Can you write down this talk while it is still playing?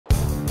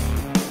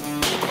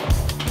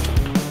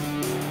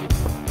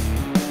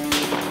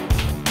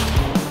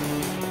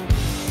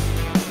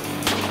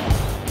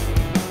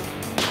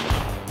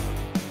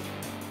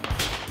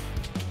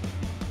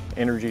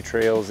Energy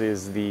Trails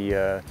is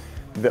the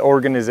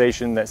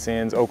organization that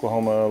sends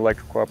Oklahoma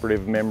Electric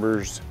Cooperative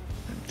members,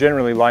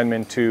 generally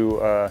linemen,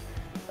 to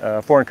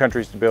foreign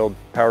countries to build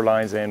power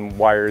lines and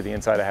wire the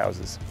inside of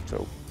houses.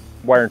 So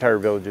wire entire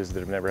villages that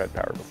have never had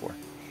power before.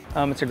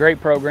 It's a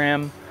great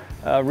program.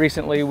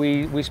 Recently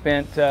we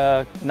spent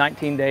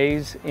 19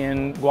 days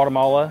in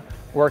Guatemala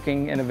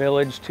working in a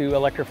village to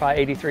electrify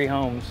 83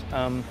 homes.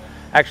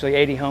 Actually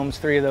 80 homes,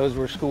 3 of those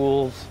were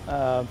schools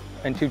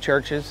and 2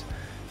 churches.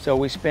 So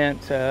we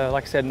spent,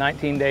 like I said,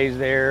 19 days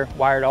there,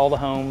 wired all the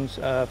homes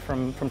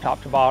from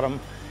top to bottom,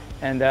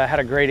 and had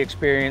a great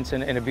experience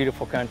in a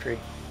beautiful country.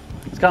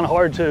 It's kind of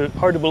hard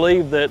to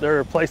believe that there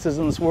are places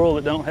in this world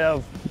that don't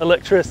have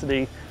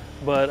electricity,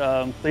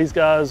 but these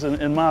guys,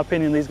 in my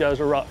opinion, these guys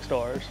are rock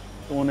stars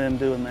going in and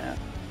doing that.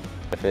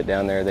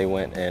 Down there, they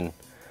went and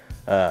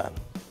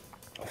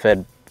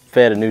fed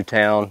a new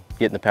town,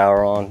 getting the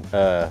power on,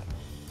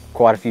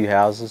 quite a few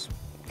houses,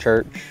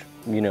 church,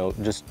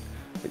 just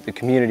the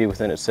community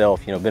within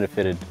itself,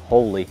 benefited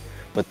wholly.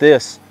 But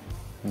this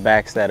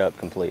backs that up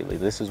completely.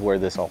 This is where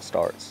this all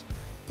starts.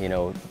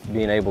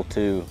 Being able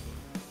to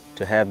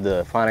have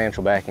the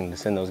financial backing to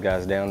send those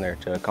guys down there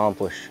to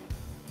accomplish,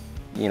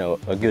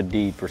 a good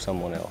deed for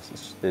someone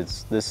else.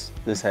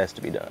 This has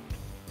to be done.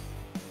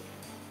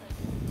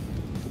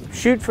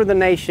 Shoot for the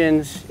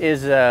Nations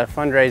is a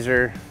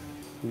fundraiser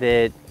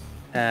that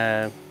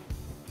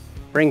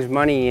brings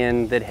money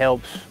in that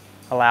helps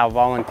allow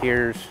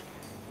volunteers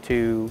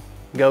to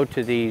go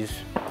to these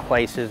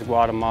places,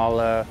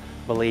 Guatemala,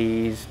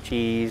 Belize,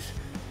 Cheese,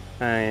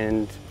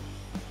 and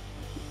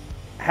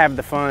have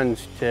the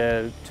funds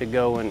to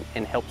go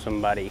and help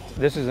somebody.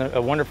 This is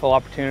a wonderful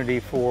opportunity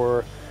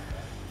for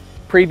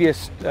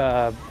previous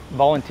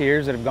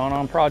volunteers that have gone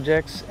on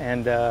projects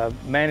and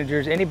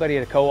managers, anybody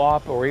at a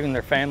co-op or even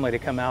their family to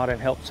come out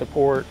and help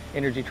support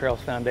Energy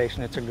Trails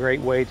Foundation. It's a great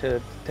way to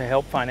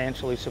help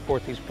financially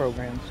support these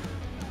programs.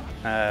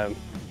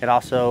 It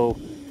also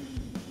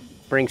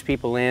brings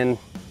people in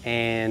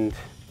and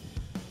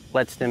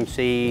lets them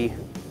see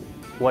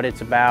what it's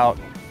about,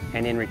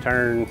 and in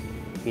return,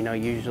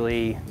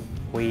 usually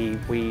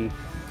we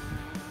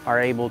are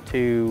able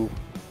to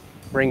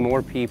bring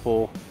more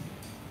people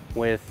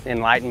with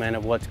enlightenment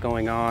of what's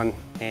going on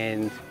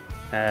and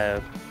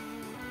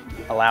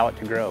allow it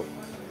to grow,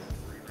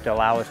 to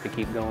allow us to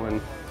keep going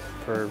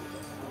for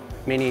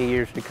many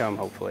years to come,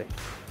 hopefully.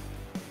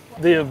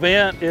 The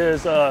event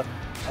is a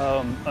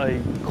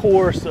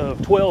course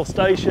of 12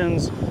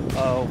 stations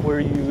where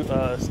you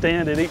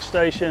stand at each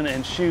station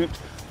and shoot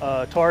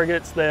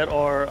targets that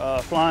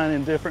are flying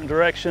in different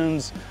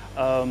directions,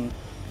 a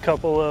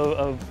couple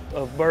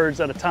of birds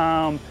at a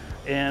time,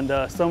 and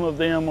some of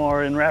them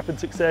are in rapid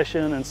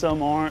succession and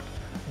some aren't,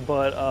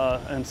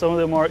 and some of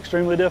them are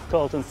extremely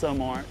difficult and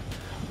some aren't.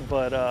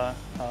 But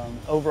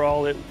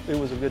overall it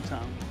was a good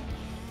time.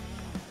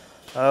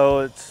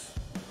 Oh,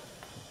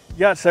 you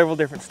got several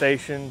different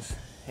stations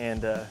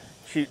and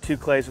shoot 2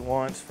 clays at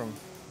once from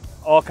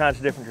all kinds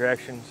of different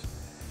directions.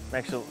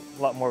 Makes it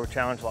a lot more of a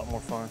challenge, a lot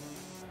more fun.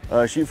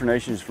 Shoot for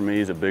Nations for me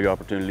is a big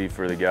opportunity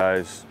for the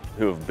guys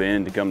who have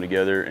been to come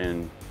together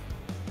and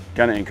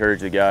kind of encourage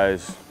the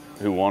guys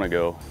who want to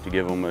go, to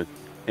give them an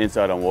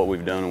insight on what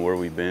we've done and where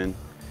we've been,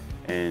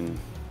 and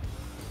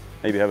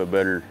maybe have a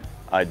better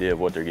idea of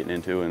what they're getting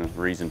into and a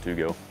reason to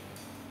go.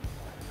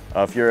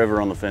 If you're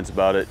ever on the fence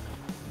about it,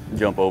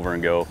 jump over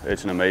and go.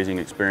 It's an amazing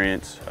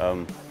experience.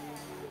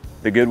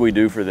 The good we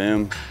do for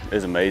them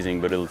is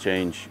amazing, but it'll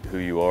change who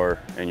you are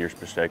and your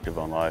perspective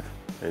on life.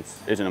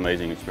 It's an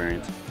amazing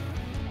experience.